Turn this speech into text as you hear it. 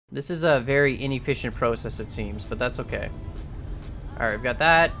This is a very inefficient process, it seems, but that's okay. Alright, we've got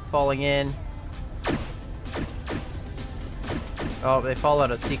that falling in. Oh, they fall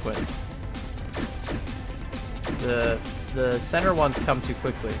out of sequence. The center ones come too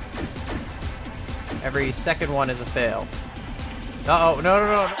quickly. Every second one is a fail. Uh-oh,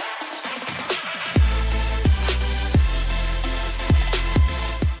 no.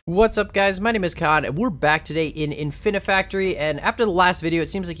 What's up, guys? My name is Khan, and we're back today in Infinifactory, and after the last video, it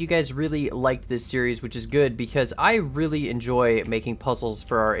seems like you guys really liked this series, which is good, because I really enjoy making puzzles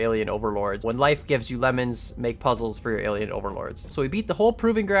for our alien overlords. When life gives you lemons, make puzzles for your alien overlords. So we beat the whole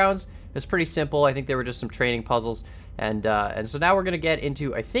Proving Grounds. It was pretty simple. I think they were just some training puzzles, and so now we're gonna get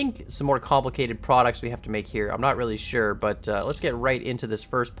into, I think, some more complicated products we have to make here. I'm not really sure, but let's get right into this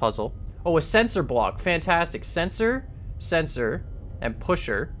first puzzle. Oh, a sensor block. Fantastic. Sensor, and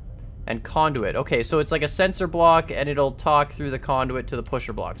pusher. And conduit. Okay, so it's like a sensor block, and it'll talk through the conduit to the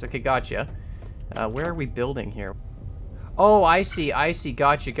pusher blocks. Okay, gotcha. Where are we building here? Oh, I see.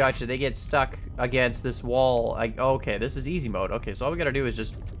 Gotcha. They get stuck against this wall. Okay, this is easy mode. Okay, so all we gotta do is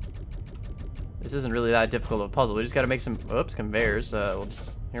just... This isn't really that difficult of a puzzle. We just gotta make some... Oops, conveyors. We'll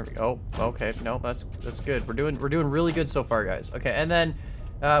just... Here we go. Okay, no, that's good. We're doing really good so far, guys. Okay, and then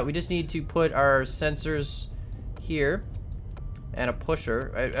we just need to put our sensors here. And a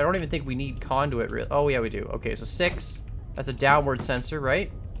pusher. I don't even think we need conduit. Oh, yeah, we do. Okay, so 6. That's a downward sensor, right?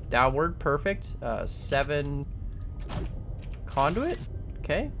 Downward, perfect. 7 conduit.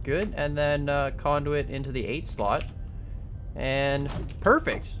 Okay, good. And then conduit into the 8 slot. And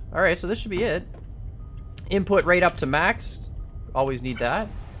perfect. All right, so this should be it. Input rate up to max. Always need that.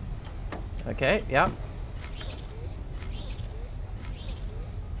 Okay, yeah.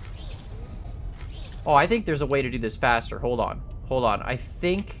 Oh, I think there's a way to do this faster. Hold on. I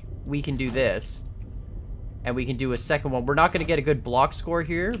think we can do this. And we can do a second one. We're not going to get a good block score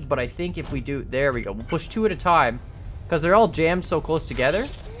here, but I think if we do... There we go. We'll push 2 at a time. Because they're all jammed so close together.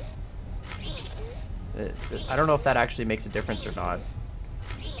 I don't know if that actually makes a difference or not.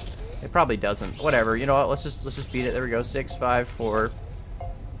 It probably doesn't. Whatever. You know what? Let's just beat it. There we go. 6, 5, 4.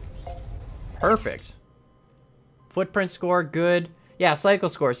 Perfect. Footprint score, good. Yeah, cycle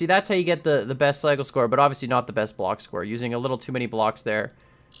score. See, that's how you get the best cycle score, but obviously not the best block score. Using a little too many blocks there.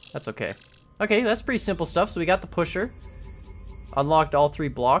 That's okay. Okay, that's pretty simple stuff. So we got the pusher. Unlocked all 3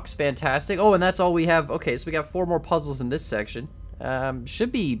 blocks. Fantastic. Oh, and that's all we have. Okay, so we got 4 more puzzles in this section.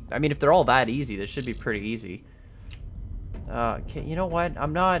 Should be... I mean, if they're all that easy, this should be pretty easy. Okay, you know what?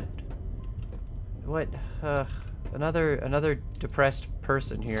 I'm not... What? Another depressed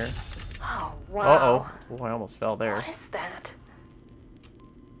person here. Oh, wow. Uh-oh. Oh, I almost fell there. What is that?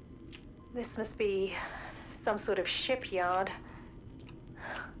 This must be some sort of shipyard.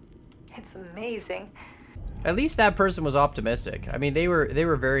 It's amazing. At least that person was optimistic. I mean, they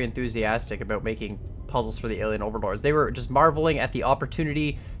were very enthusiastic about making puzzles for the alien overlords. They were just marveling at the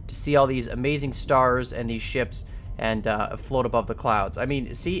opportunity to see all these amazing stars and these ships and float above the clouds. I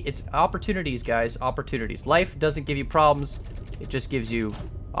mean, see, it's opportunities, guys. Opportunities. Life doesn't give you problems. It just gives you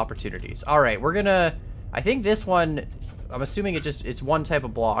opportunities. All right, we're gonna... I think this one... I'm assuming it's one type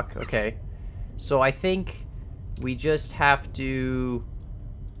of block. Okay. So I think we just have to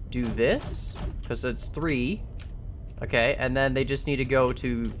do this because it's 3. Okay. And then they just need to go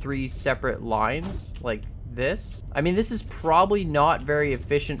to 3 separate lines like this. I mean, this is probably not very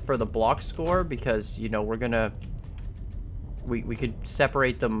efficient for the block score because, you know, we're gonna... We could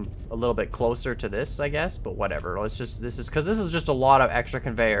separate them a little bit closer to this, I guess, but whatever. Let's just... This is just a lot of extra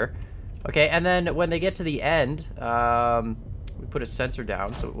conveyor. Okay, and then when they get to the end, we put a sensor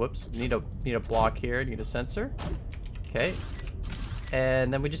down. So, whoops, need a block here. Need a sensor. Okay,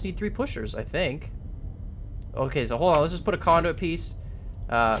 and then we just need 3 pushers, I think. Okay, so hold on. Let's just put a conduit piece.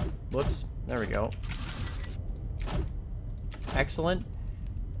 Whoops, there we go. Excellent.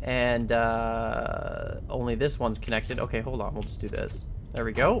 And only this one's connected. Okay, hold on. We'll just do this. There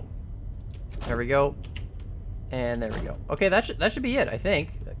we go. There we go. And there we go. Okay, that should be it, I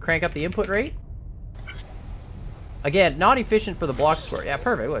think. Crank up the input rate. Again, not efficient for the block score. Yeah,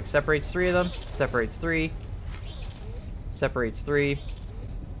 perfect. Look, separates 3 of them. Separates 3. Separates 3.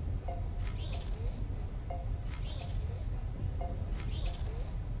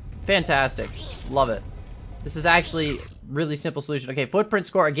 Fantastic. Love it. This is actually really simple solution. Okay, footprint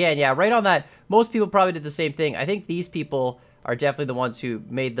score again. Yeah, right on that. Most people probably did the same thing. I think these people are definitely the ones who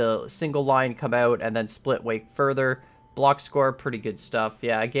made the single line come out and then split way further. Block score, pretty good stuff.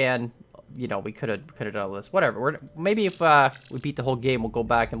 Yeah, again, you know, we could have done all this. Whatever. Maybe if we beat the whole game, we'll go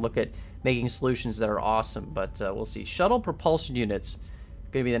back and look at making solutions that are awesome. But we'll see. Shuttle propulsion units.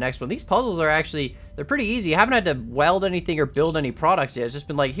 gonna be the next one. These puzzles are actually, they're pretty easy. I haven't had to weld anything or build any products yet. It's just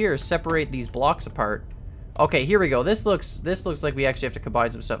been like, here, separate these blocks apart. Okay, here we go. This looks like we actually have to combine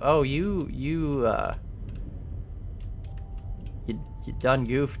some stuff. Oh, you done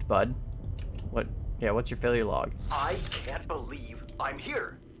goofed, bud. What? Yeah, what's your failure log? I can't believe I'm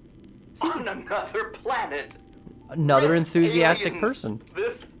here. On another planet. Another With enthusiastic aliens. person.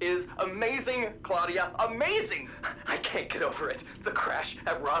 This is amazing, Claudia. Amazing. I can't get over it. The crash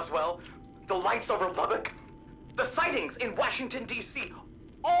at Roswell, the lights over Lubbock, the sightings in Washington, D.C.,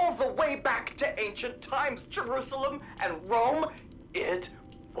 all the way back to ancient times, Jerusalem and Rome. It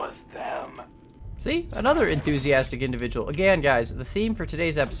was them. See? Another enthusiastic individual. Again, guys, the theme for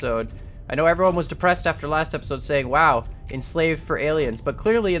today's episode, I know everyone was depressed after last episode saying, wow, enslaved for aliens, but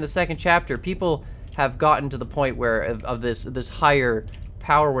clearly in the second chapter, people have gotten to the point where of this higher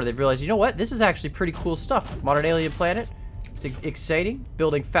power where they've realized, you know what, this is actually pretty cool stuff. Modern alien planet, it's exciting.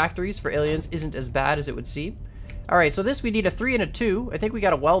 Building factories for aliens isn't as bad as it would seem. All right, so this we need a 3 and a 2. I think we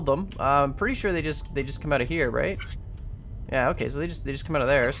gotta weld them. I'm pretty sure they just come out of here, right? Yeah, okay, so they just come out of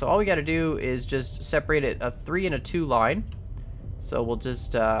there. So all we gotta do is just separate it a 3 and a 2 line. So we'll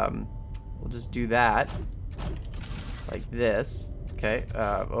just do that like this. Okay.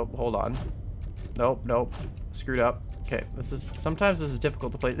 Oh, hold on. Nope. Screwed up. Okay. Sometimes this is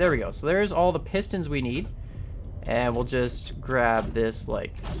difficult to place. There we go. So there's all the pistons we need, and we'll just grab this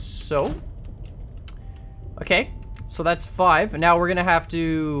like so. Okay. So that's 5. Now we're gonna have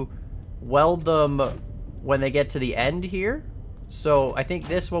to weld them when they get to the end here. So I think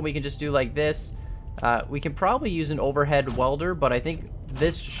this one we can just do like this. We can probably use an overhead welder, but I think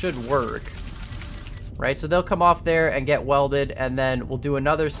this should work. Right, so they'll come off there and get welded, and then we'll do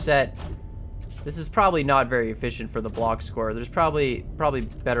another set. This is probably not very efficient for the block score. There's probably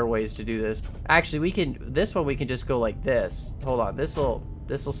better ways to do this. Actually, this one we can just go like this. Hold on, this'll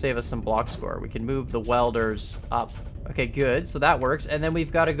save us some block score. We can move the welders up. Okay, good, so that works. And then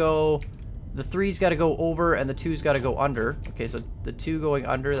we've got to go, the 3's got to go over and the 2's got to go under. Okay, so the 2 going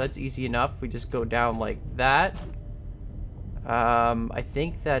under, that's easy enough. We just go down like that. I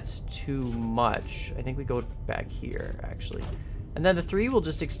think that's too much. I think we go back here, actually. And then the 3 will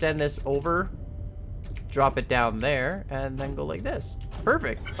just extend this over, drop it down there, and then go like this.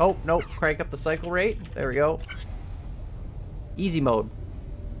 Perfect. Oh, no, crank up the cycle rate. There we go. Easy mode.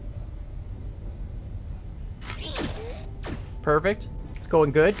 Perfect. It's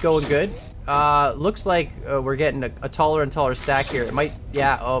going good, going good. Looks like we're getting a taller and taller stack here. It might,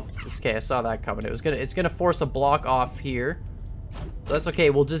 yeah, oh, okay, I saw that coming. It's gonna force a block off here. So that's okay,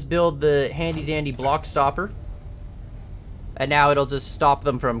 we'll just build the handy dandy block stopper. And now it'll just stop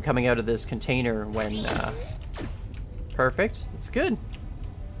them from coming out of this container when, perfect, it's good.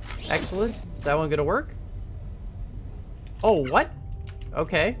 Excellent, is that one gonna work? Oh, what?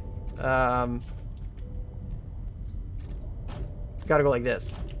 Okay, gotta go like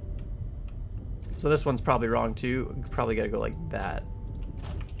this. So this one's probably wrong too. Probably gotta go like that.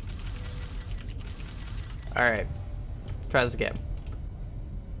 All right, try this again.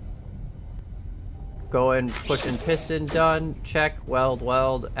 Going, pushing piston, done. Check,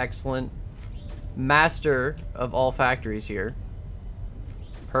 weld, excellent. Master of all factories here.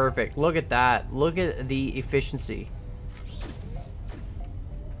 Perfect, look at that. Look at the efficiency.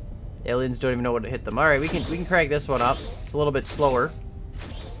 Aliens don't even know what to hit them. All right, we can crank this one up. It's a little bit slower.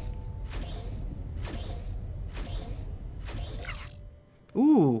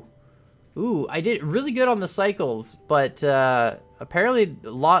 Ooh, I did really good on the cycles, but apparently a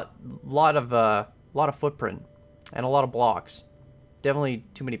lot of footprint and a lot of blocks. Definitely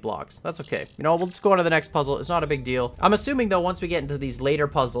too many blocks. That's okay. You know, we'll just go on to the next puzzle. It's not a big deal. I'm assuming though, once we get into these later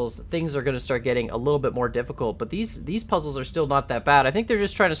puzzles, things are going to start getting a little bit more difficult, but these puzzles are still not that bad. I think they're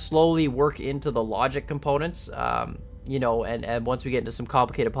just trying to slowly work into the logic components. You know, and once we get into some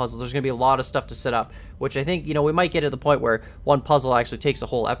complicated puzzles, there's going to be a lot of stuff to set up, which I think, you know, we might get to the point where one puzzle actually takes a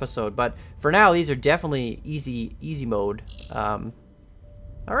whole episode. But for now, these are definitely easy mode. All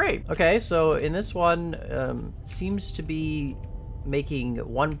right. Okay, so in this one, seems to be making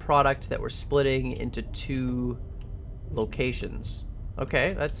one product that we're splitting into 2 locations.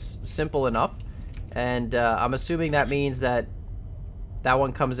 Okay, that's simple enough. And I'm assuming that means that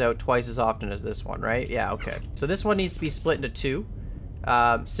one comes out twice as often as this one, right? Yeah, okay. So this one needs to be split into 2.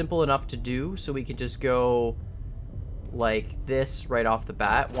 Simple enough to do, so we can just go like this right off the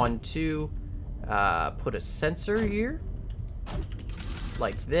bat. 1, 2. Put a sensor here,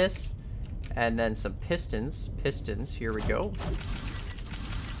 like this, and then some pistons. Here we go.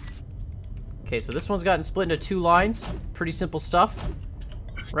 Okay, so this one's gotten split into 2 lines. Pretty simple stuff,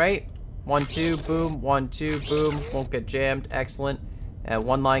 right? 1, 2, boom. 1, 2, boom. Won't get jammed. Excellent. And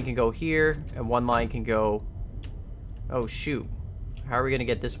one line can go here, and one line can go... Oh, shoot. How are we gonna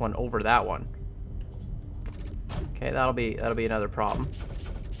get this one over that one? Okay, that'll be another problem.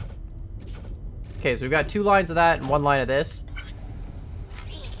 Okay, so we've got 2 lines of that and 1 line of this.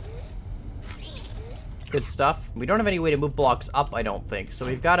 Good stuff. We don't have any way to move blocks up, I don't think. So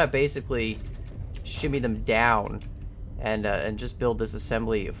we've got to basically shimmy them down and just build this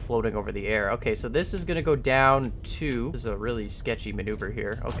assembly floating over the air. Okay, so this is going to go down to... This is a really sketchy maneuver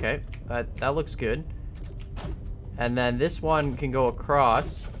here. Okay, that looks good. And then this one can go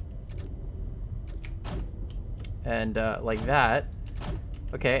across. And like that.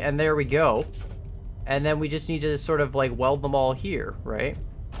 Okay, and there we go. And then we just need to sort of like weld them all here, right?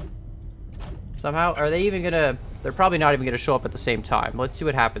 Somehow, are they even gonna... They're probably not even gonna show up at the same time. Let's see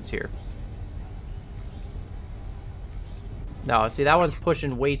what happens here. No, see, that one's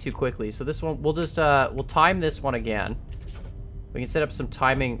pushing way too quickly. So this one, we'll just, we'll time this one again. We can set up some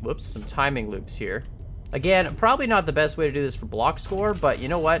timing, whoops, some timing loops here. Again, probably not the best way to do this for block score, but you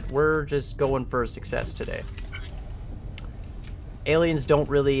know what? We're just going for success today. Aliens don't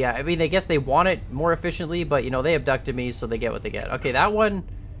really, I mean, I guess they want it more efficiently, but, you know, they abducted me, so they get what they get. Okay, that one,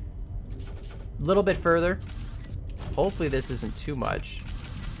 a little bit further. Hopefully this isn't too much.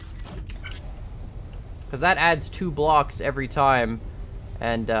 Because that adds 2 blocks every time,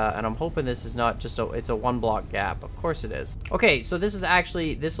 and I'm hoping this is not just it's a 1 block gap. Of course it is. Okay, so this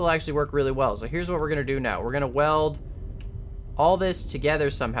will actually work really well. So here's what we're gonna do now. We're gonna weld all this together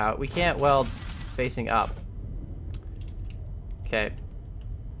somehow. We can't weld facing up. Okay,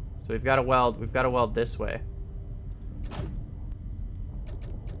 so we've got to weld this way.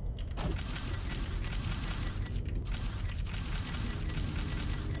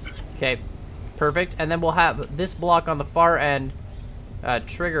 Okay, perfect. And then we'll have this block on the far end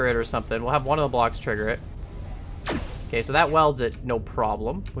trigger it or something. We'll have one of the blocks trigger it. Okay, so that welds it, no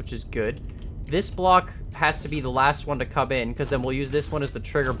problem, which is good. This block has to be the last one to come in, because then we'll use this one as the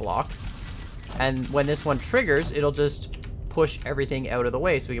trigger block. And when this one triggers, it'll just push everything out of the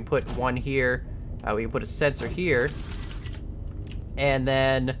way. So we can put one here, we can put a sensor here, and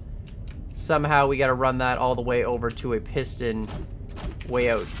then somehow we got to run that all the way over to a piston way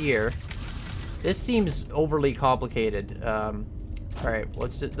out here. This seems overly complicated. All right,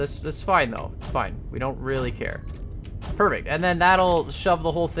 that's fine though. It's fine. We don't really care. Perfect. And then that'll shove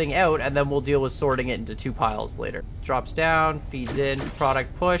the whole thing out, and then we'll deal with sorting it into 2 piles later. Drops down, feeds in,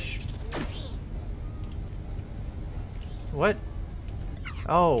 product push. What?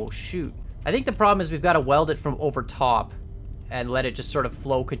 Oh, shoot. I think the problem is we've got to weld it from over top and let it just sort of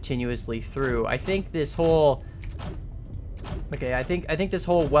flow continuously through. I think this whole... Okay, I think this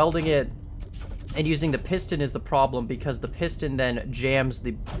whole welding it and using the piston is the problem, because the piston then jams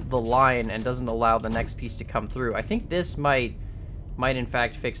the line and doesn't allow the next piece to come through. I think this might in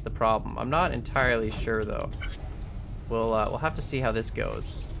fact fix the problem. I'm not entirely sure though. We'll have to see how this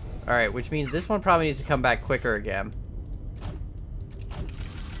goes. All right, which means this one probably needs to come back quicker again.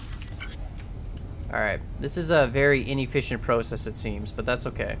 All right, this is a very inefficient process, it seems, but that's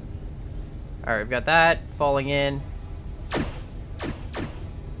okay. All right, we've got that falling in.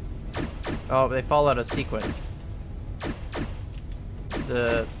 Oh, they fall out of sequence.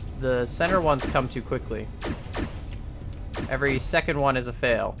 The center ones come too quickly. Every second one is a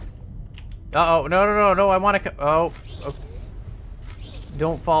fail. Uh-oh, no, I want to... Oh,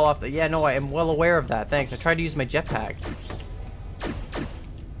 don't fall off the... Yeah, no, I am well aware of that. Thanks, I tried to use my jetpack.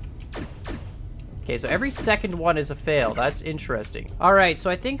 Okay, so every second one is a fail. That's interesting. All right, so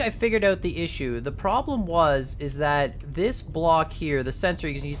I think I figured out the issue. The problem is that this block here, the sensor,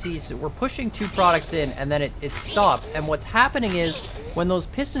 as you see, so we're pushing 2 products in, and then it stops. And what's happening is when those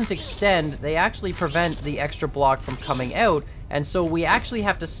pistons extend, they actually prevent the extra block from coming out. And so we actually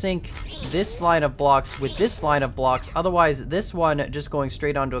have to sync this line of blocks with this line of blocks. Otherwise, this one just going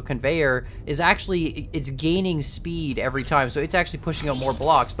straight onto a conveyor is actually, it's gaining speed every time. So it's actually pushing out more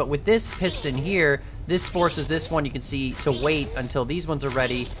blocks. But with this piston here, this forces this one, you can see, to wait until these ones are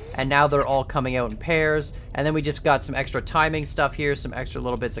ready. And now they're all coming out in pairs. And then we just got some extra timing stuff here, some extra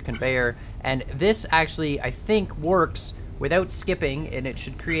little bits of conveyor. And this actually, I think, works without skipping, and it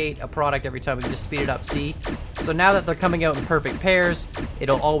should create a product every time. We can just speed it up, see? So now that they're coming out in perfect pairs,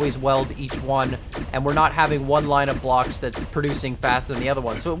 it'll always weld each one, and we're not having one line of blocks that's producing faster than the other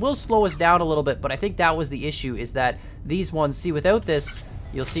one. So it will slow us down a little bit, but I think that was the issue, is that these ones, see, without this,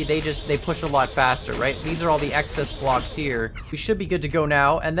 you'll see they push a lot faster, right? These are all the excess blocks here. We should be good to go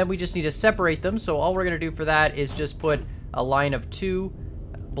now, and then we just need to separate them. So all we're gonna do for that is just put a line of 2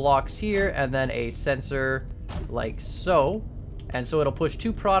 blocks here, and then a sensor like so. And so it'll push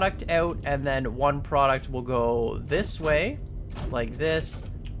 2 product out, and then 1 product will go this way. like this.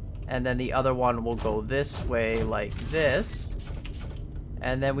 And then the other one will go this way like this.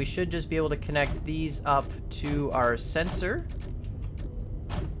 And then we should just be able to connect these up to our sensor.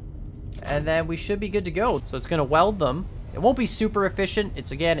 And then we should be good to go. So it's gonna weld them. It won't be super efficient.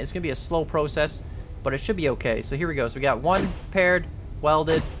 It's gonna be a slow process, but it should be okay. So here we go. So we got one paired,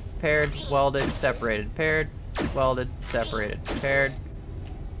 welded, paired, welded, separated, paired, welded, separated, paired,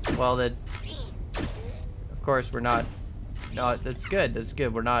 welded. Of course, we're not. No, that's good. That's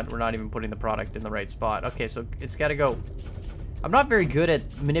good. We're not even putting the product in the right spot. Okay, so it's got to go. I'm not very good at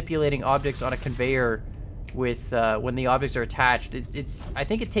manipulating objects on a conveyor with when the objects are attached. I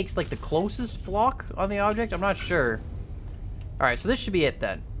think it takes like the closest block on the object. I'm not sure. All right, so this should be it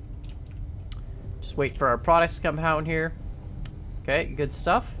then. Just wait for our products to come out here. Okay, good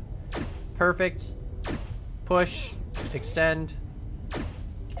stuff. Perfect. Push, extend.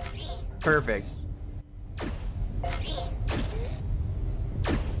 Perfect.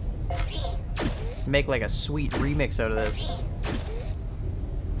 Make like a sweet remix out of this.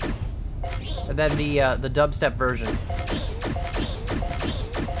 And then the dubstep version.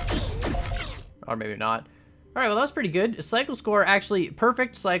 Or maybe not. All right, well, that was pretty good. A cycle score, actually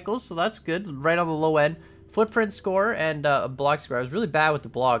perfect cycles, so that's good. Right on the low end. Footprint score and a block score. I was really bad with the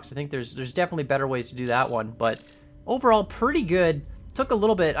blocks. I think there's definitely better ways to do that one, but overall pretty good. Took a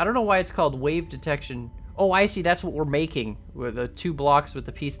little bit. I don't know why it's called wave detection. Oh, I see. That's what we're making. With the 2 blocks with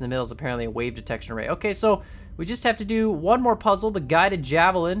the piece in the middle is apparently a wave detection array. Okay, so we just have to do one more puzzle, the guided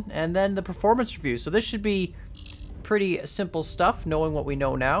javelin, and then the performance review. So this should be pretty simple stuff, knowing what we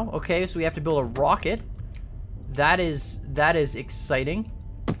know now. Okay, so we have to build a rocket. That is exciting.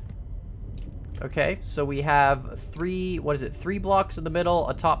 Okay, so we have 3 blocks in the middle,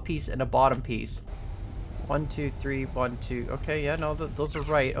 a top piece, and a bottom piece. 1, 2, 3, 1, 2. Okay, yeah, no, those are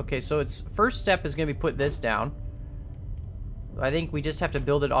right. Okay, so its first step is gonna be put this down. I think we just have to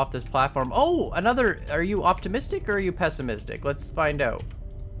build it off this platform. Oh, another. Are you optimistic or are you pessimistic? Let's find out.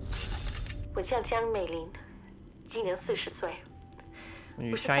 Are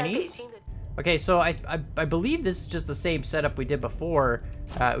you Chinese? Okay, so I believe this is just the same setup we did before.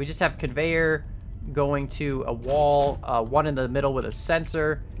 We just have conveyor going to a wall, one in the middle with a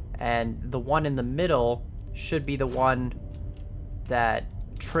sensor, and the one in the middle should be the one that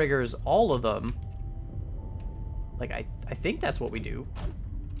triggers all of them. Like, I think that's what we do.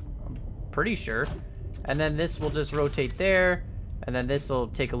 I'm pretty sure. And then this will just rotate there, and then this will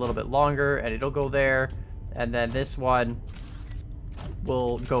take a little bit longer, and it'll go there, and then this one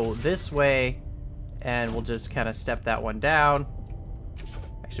will go this way, and we'll just kind of step that one down.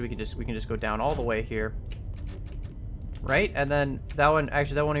 Actually, we can just go down all the way here. Right? And then that one,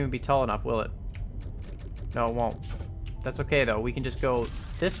 actually, that won't even be tall enough, will it? No, it won't. That's okay, though. We can just go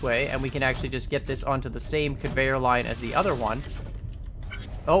this way, and we can actually just get this onto the same conveyor line as the other one.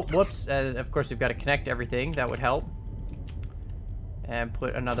 Oh, whoops. And of course, we've got to connect everything. That would help. And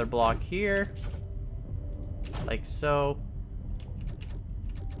put another block here. Like so.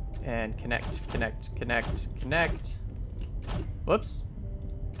 And connect, connect, connect, connect. Whoops.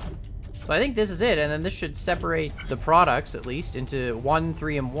 So I think this is it, and then this should separate the products, at least, into 1,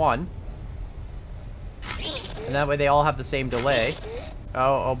 3, and 1. And that way they all have the same delay.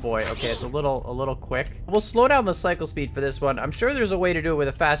 Oh boy, okay, it's a little quick. We'll slow down the cycle speed for this one. I'm sure there's a way to do it with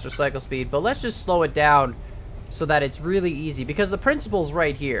a faster cycle speed, but let's just slow it down so that it's really easy, because the principle's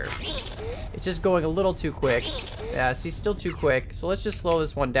right here. It's just going a little too quick. Yeah, see, still too quick. So let's just slow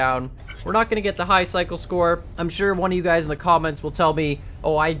this one down. We're not gonna get the high cycle score. I'm sure one of you guys in the comments will tell me,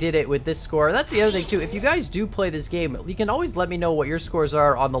 oh, I did it with this score. That's the other thing too. If you guys do play this game, you can always let me know what your scores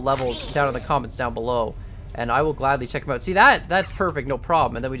are on the levels down in the comments down below, and I will gladly check them out. See, that's perfect, no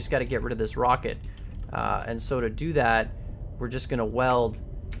problem. And then we just gotta get rid of this rocket. And so to do that, we're just gonna weld.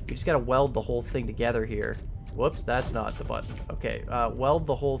 We just gotta weld the whole thing together here. Whoops, that's not the button. Okay, weld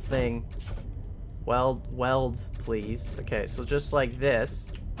the whole thing. Weld, please. Okay, so just like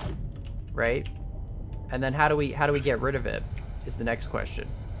this, right? And then how do we get rid of it is the next question.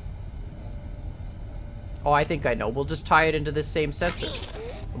 Oh, I think I know. We'll just tie it into this same sensor.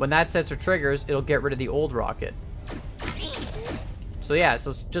 When that sensor triggers, it'll get rid of the old rocket. So yeah,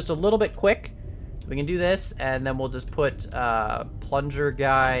 so it's just a little bit quick. We can do this, and then we'll just put plunger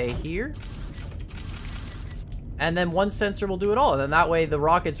guy here. And then one sensor will do it all, and then that way the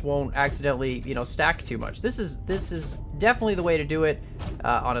rockets won't accidentally, you know, stack too much. This is definitely the way to do it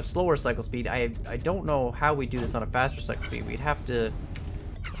on a slower cycle speed. I don't know how we do this on a faster cycle speed. We'd have to.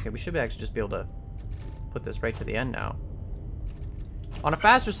 Okay, we should actually just be able to put this right to the end now. On a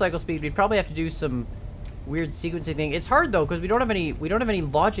faster cycle speed, we'd probably have to do some weird sequencing thing. It's hard though, because we don't have any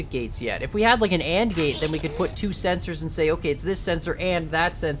logic gates yet. If we had like an AND gate, then we could put two sensors and say, okay, it's this sensor and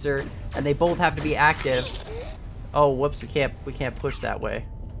that sensor, and they both have to be active. Oh, whoops, we can't push that way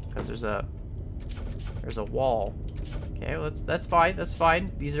because there's a wall. Okay, well, that's fine. That's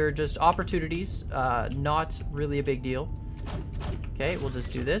fine. These are just opportunities, not really a big deal. Okay, we'll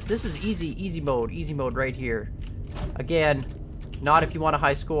just do this. This is easy mode right here. Again, not if you want a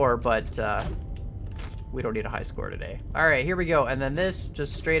high score, but we don't need a high score today. All right, here we go. And then this,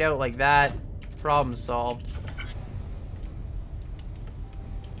 just straight out like that. Problem solved.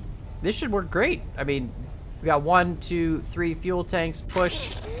 This should work great. I mean, we got 1, 2, 3 fuel tanks,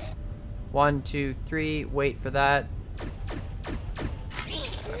 push. 1, 2, 3, wait for that.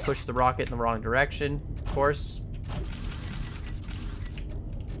 I pushed the rocket in the wrong direction, of course.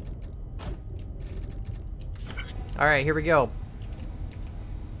 All right, here we go.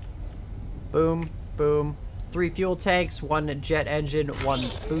 Boom, boom. 3 fuel tanks, 1 jet engine, 1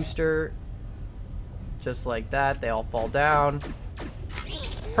 booster. Just like that, they all fall down.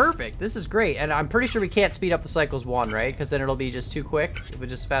 Perfect, this is great. And I'm pretty sure we can't speed up the cycles 1, right? Because then it'll be just too quick. If we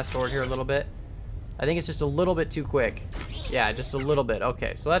just fast forward here a little bit. I think it's just a little bit too quick. Yeah, just a little bit.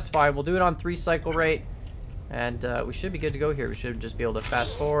 Okay, so that's fine. We'll do it on 3 cycle rate. And we should be good to go here. We should just be able to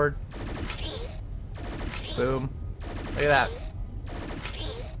fast forward. Boom. Look at that.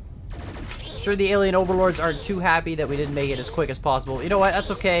 Sure, the alien overlords aren't too happy that we didn't make it as quick as possible. You know what?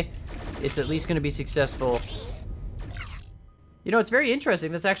 That's okay. It's at least going to be successful. You know, it's very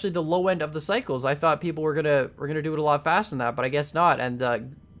interesting. That's actually the low end of the cycles. I thought people were gonna do it a lot faster than that, but I guess not.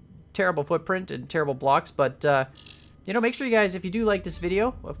 And terrible footprint and terrible blocks. But you know, make sure you guys, if you do like this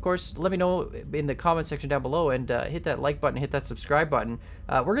video, of course, let me know in the comment section down below, and hit that like button, hit that subscribe button.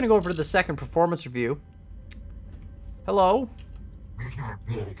 We're gonna go over to the second performance review. Hello.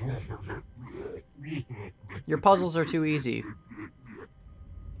 Your puzzles are too easy.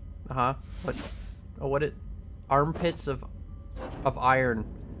 What? Oh, what it? Armpits of iron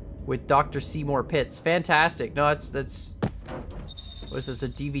with Dr. Seymour Pitts. Fantastic. No, that's what is this, a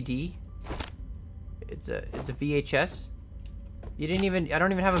DVD? It's a VHS? You didn't even, I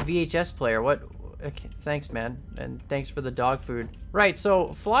don't even have a VHS player. What? Okay, thanks, man. And thanks for the dog food. Right,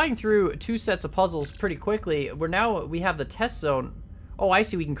 so flying through 2 sets of puzzles pretty quickly, we have the test zone. Oh, I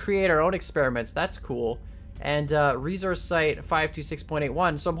see, we can create our own experiments. That's cool. And resource site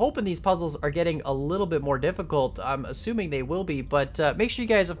 526.81. So I'm hoping these puzzles are getting a little bit more difficult. I'm assuming they will be, but make sure you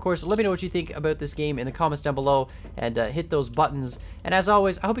guys, of course, let me know what you think about this game in the comments down below, and hit those buttons. And as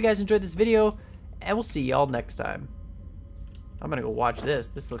always, I hope you guys enjoyed this video, and we'll see y'all next time. I'm gonna go watch this.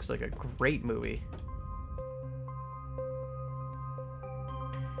 This looks like a great movie.